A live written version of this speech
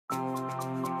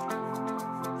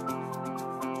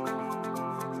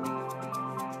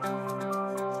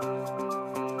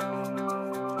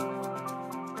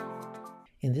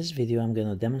this video, I'm going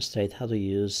to demonstrate how to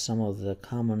use some of the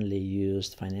commonly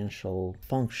used financial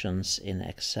functions in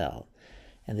Excel.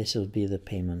 And this would be the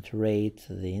payment rate,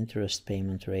 the interest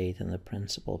payment rate, and the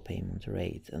principal payment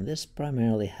rate. And this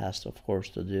primarily has, of course,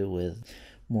 to do with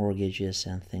mortgages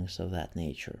and things of that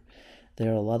nature. There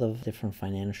are a lot of different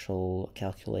financial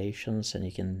calculations, and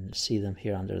you can see them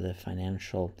here under the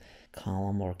financial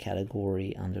column or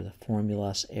category under the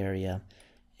formulas area.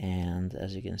 And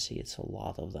as you can see, it's a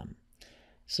lot of them.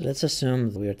 So let's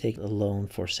assume we are taking a loan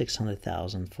for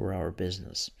 $600,000 for our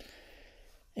business.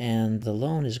 And the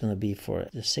loan is going to be for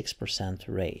the 6%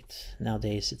 rate.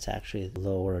 Nowadays, it's actually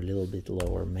lower, a little bit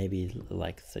lower, maybe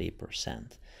like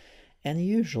 3%. And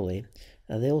usually,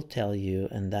 they'll tell you,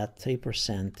 and that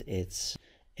 3%, it's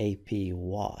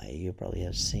APY. You probably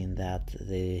have seen that,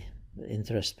 the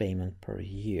interest payment per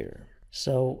year.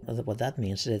 So what that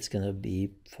means is it's going to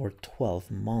be for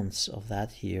 12 months of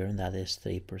that year, and that is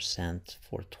 3%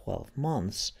 for 12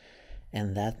 months.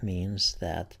 And that means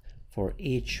that for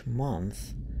each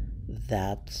month,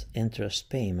 that interest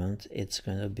payment, it's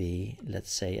going to be,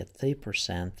 let's say at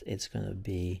 3%, it's going to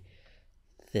be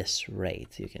this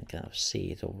rate. You can kind of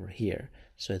see it over here.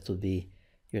 So it will be,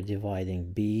 you're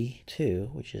dividing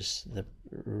B2, which is the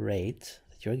rate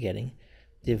that you're getting,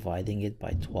 dividing it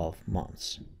by 12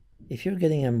 months. If you're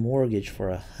getting a mortgage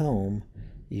for a home,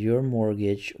 your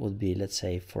mortgage would be, let's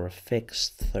say, for a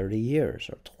fixed 30 years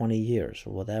or 20 years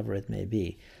or whatever it may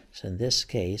be. So in this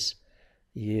case,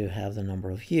 you have the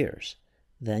number of years.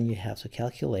 Then you have to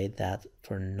calculate that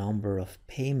for number of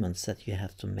payments that you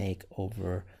have to make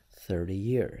over 30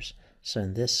 years. So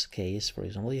in this case, for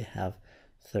example, you have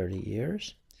 30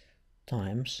 years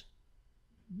times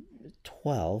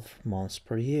 12 months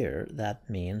per year. That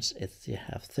means you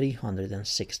have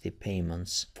 360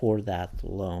 payments for that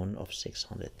loan of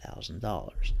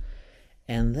 $600,000.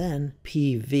 And then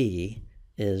PV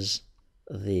is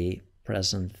the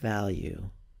present value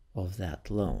of that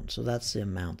loan. So that's the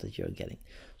amount that you're getting.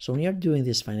 So when you're doing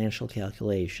these financial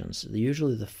calculations,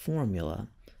 usually the formula,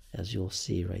 as you'll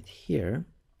see right here,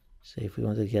 say if we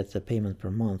want to get the payment per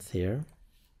month here,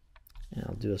 and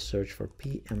I'll do a search for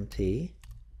PMT,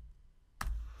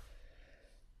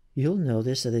 you'll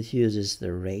notice that it uses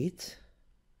the rate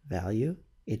value,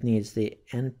 it needs the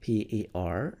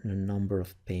NPER, the number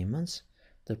of payments,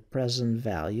 the present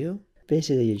value.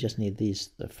 Basically, you just need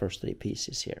the first three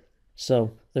pieces here.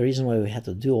 So the reason why we had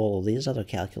to do all of these other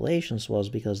calculations was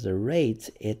because the rate,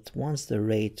 it wants the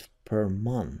rate per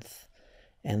month.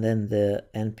 And then the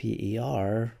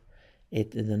NPER,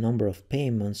 the number of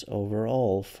payments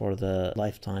overall for the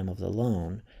lifetime of the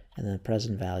loan, and then the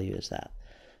present value is that.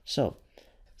 So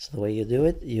the way you do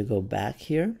it, you go back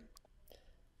here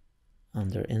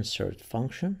under Insert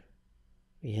Function.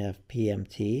 We have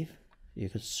PMT. You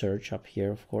could search up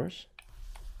here, of course.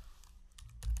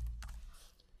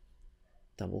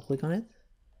 Double click on it.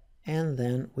 And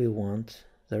then we want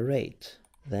the rate.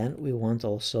 Then we want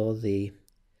also the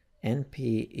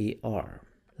NPER,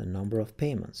 the number of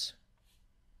payments.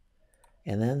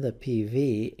 And then the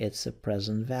PV, it's the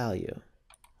present value.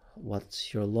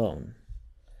 What's your loan?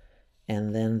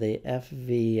 And then the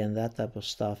FV and that type of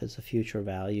stuff is the future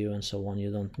value and so on. You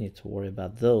don't need to worry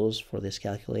about those for this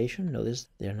calculation. Notice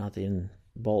they're not in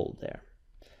bold there.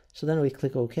 So then we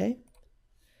click OK.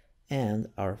 And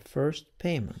our first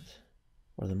payment,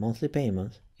 or the monthly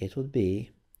payment, it would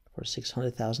be for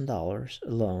 $600,000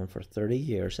 loan for 30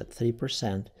 years at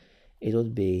 3%, it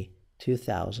would be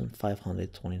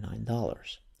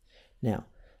 $2,529. Now,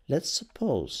 let's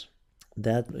suppose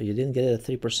that you didn't get it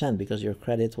at 3% because your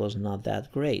credit was not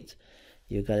that great.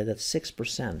 You got it at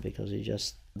 6% because you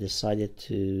just decided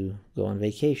to go on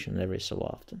vacation every so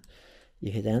often.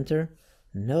 You hit enter.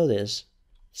 Notice,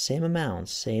 same amount,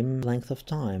 same length of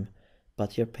time,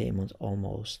 but your payment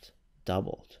almost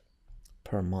doubled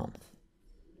per month.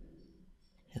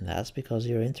 And that's because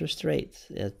your interest rate,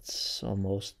 it's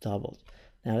almost doubled.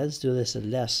 Now let's do this at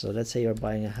less. So let's say you're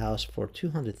buying a house for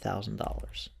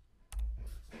 $200,000.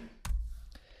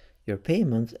 Your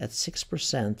payment at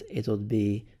 6%, it would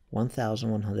be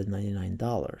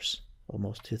 $1,199,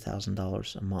 almost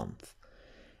 $2,000 a month.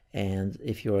 And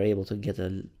if you're able to get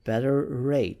a better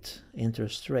rate,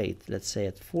 interest rate, let's say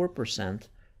at 4%,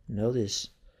 notice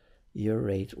your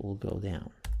rate will go down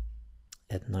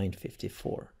at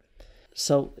 $954.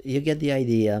 So you get the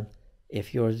idea.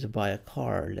 If you were to buy a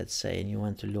car, let's say, and you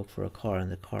want to look for a car, and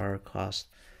the car costs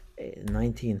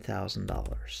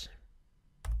 $19,000.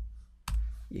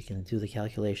 You can do the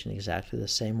calculation exactly the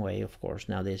same way. Of course,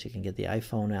 nowadays you can get the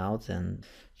iPhone out and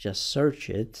just search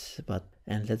it.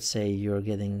 And let's say you're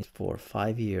getting for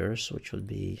 5 years, which would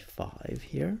be 5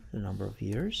 here, the number of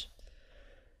years.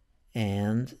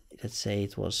 and let's say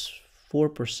it was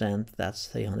 4%, that's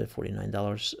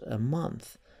 $349 a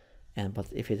month. But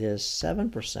if it is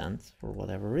 7%, for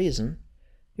whatever reason,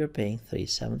 you're paying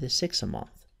 $376 a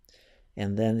month.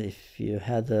 And then if you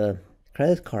had a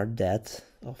credit card debt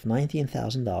of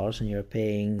 $19,000 and you're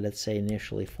paying, let's say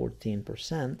initially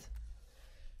 14%,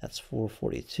 that's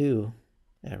 $442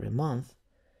 every month.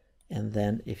 And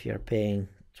then if you're paying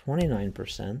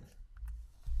 29%,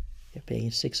 you're paying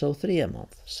 $603 a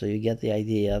month. So you get the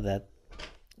idea that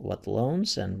what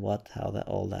loans and how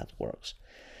all that works.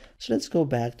 So let's go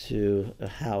back to a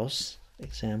house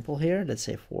example here. Let's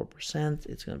say 4%.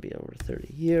 It's going to be over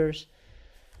 30 years.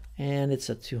 And it's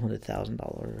a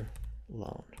 $200,000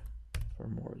 loan for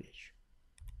mortgage.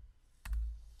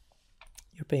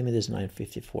 Your payment is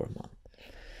 $954 a month.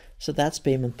 So that's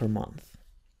payment per month.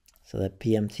 So the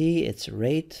PMT, it's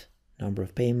rate, number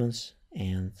of payments,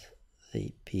 and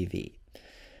the PV.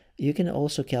 You can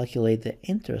also calculate the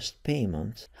interest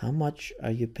payment. How much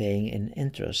are you paying in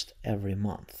interest every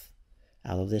month?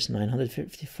 Out of this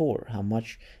 954, how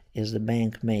much is the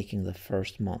bank making the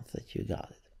first month that you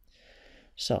got it?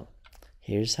 So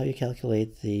here's how you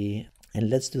calculate and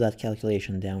let's do that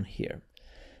calculation down here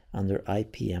under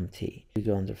IPMT. We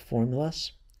go under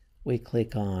formulas, we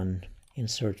click on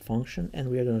insert function, and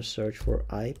we are going to search for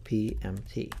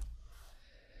IPMT.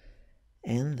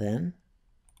 And then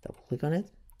double click on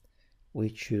it. We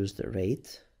choose the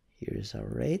rate. Here is our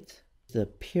rate. The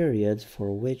period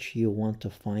for which you want to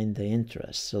find the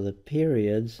interest. So the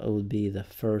period would be the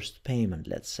first payment,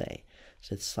 let's say.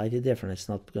 So it's slightly different. It's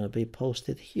not going to be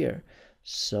posted here.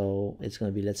 So it's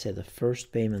going to be, let's say, the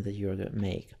first payment that you're going to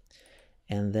make.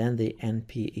 And then the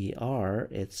NPER,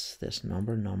 it's this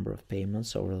number of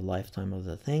payments over the lifetime of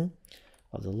the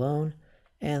loan.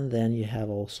 And then you have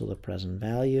also the present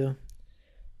value.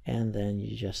 And then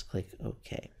you just click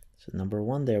OK. So number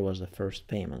one there was the first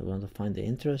payment. We want to find the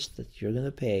interest that you're going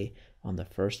to pay on the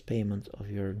first payment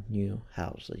of your new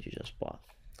house that you just bought.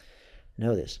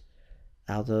 Notice,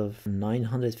 out of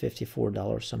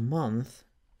 $954 a month,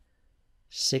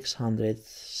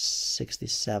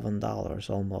 $667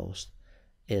 almost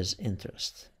is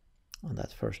interest on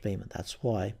that first payment. That's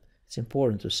why it's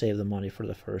important to save the money for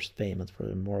the first payment, for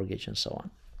the mortgage and so on.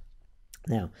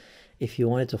 Now, if you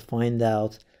wanted to find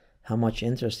out how much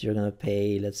interest you're going to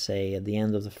pay, let's say at the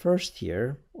end of the first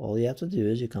year, all you have to do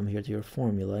is you come here to your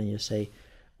formula and you say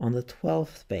on the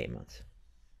 12th payment.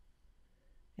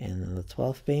 And on the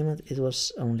 12th payment, it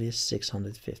was only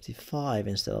 655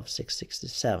 instead of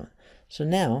 667. So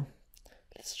now,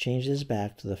 let's change this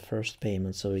back to the first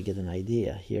payment so we get an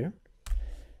idea here.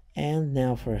 And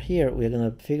now for here, we're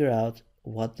going to figure out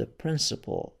what the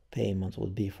principal payment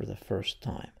would be for the first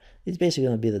time. It's basically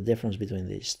going to be the difference between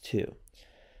these two.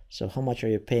 So how much are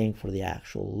you paying for the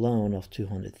actual loan of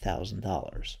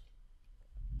 $200,000?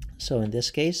 So in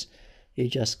this case, you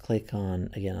just click on,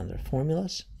 again, under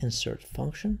formulas, insert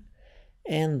function,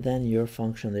 and then your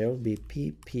function there will be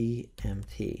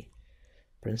PPMT,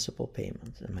 principal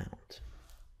payment amount.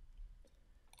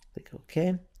 Click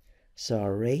OK. So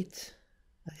our rate,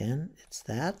 again, it's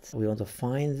that. We want to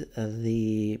find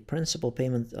the principal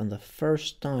payment on the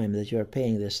first time that you're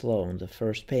paying this loan, the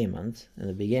first payment in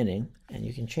the beginning. And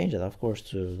you can change it, of course,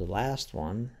 to the last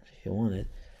one if you want it.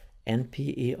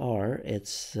 NPER,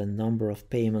 it's the number of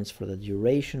payments for the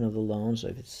duration of the loan. So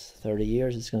if it's 30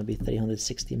 years, it's going to be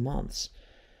 360 months.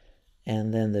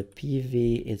 And then the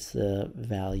PV, it's the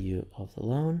value of the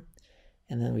loan.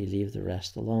 And then we leave the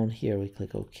rest alone. Here we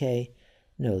click OK.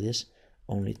 Notice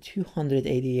only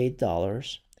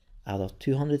 $288 out of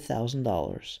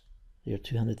 $200,000, your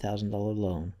 $200,000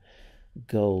 loan,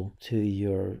 go to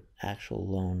your actual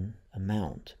loan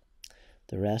amount.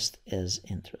 The rest is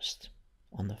interest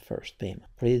on the first payment.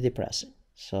 Pretty depressing.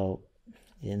 So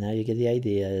now you get the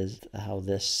idea is how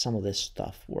some of this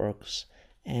stuff works,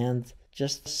 and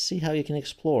just see how you can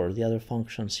explore the other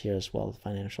functions here as well,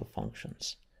 financial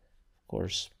functions. Of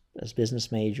course, as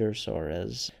business majors or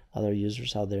as other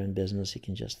users out there in business, you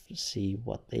can just see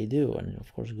what they do and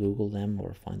of course Google them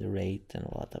or find the rate and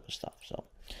all that type of stuff. So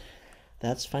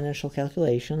that's financial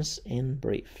calculations in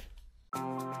brief.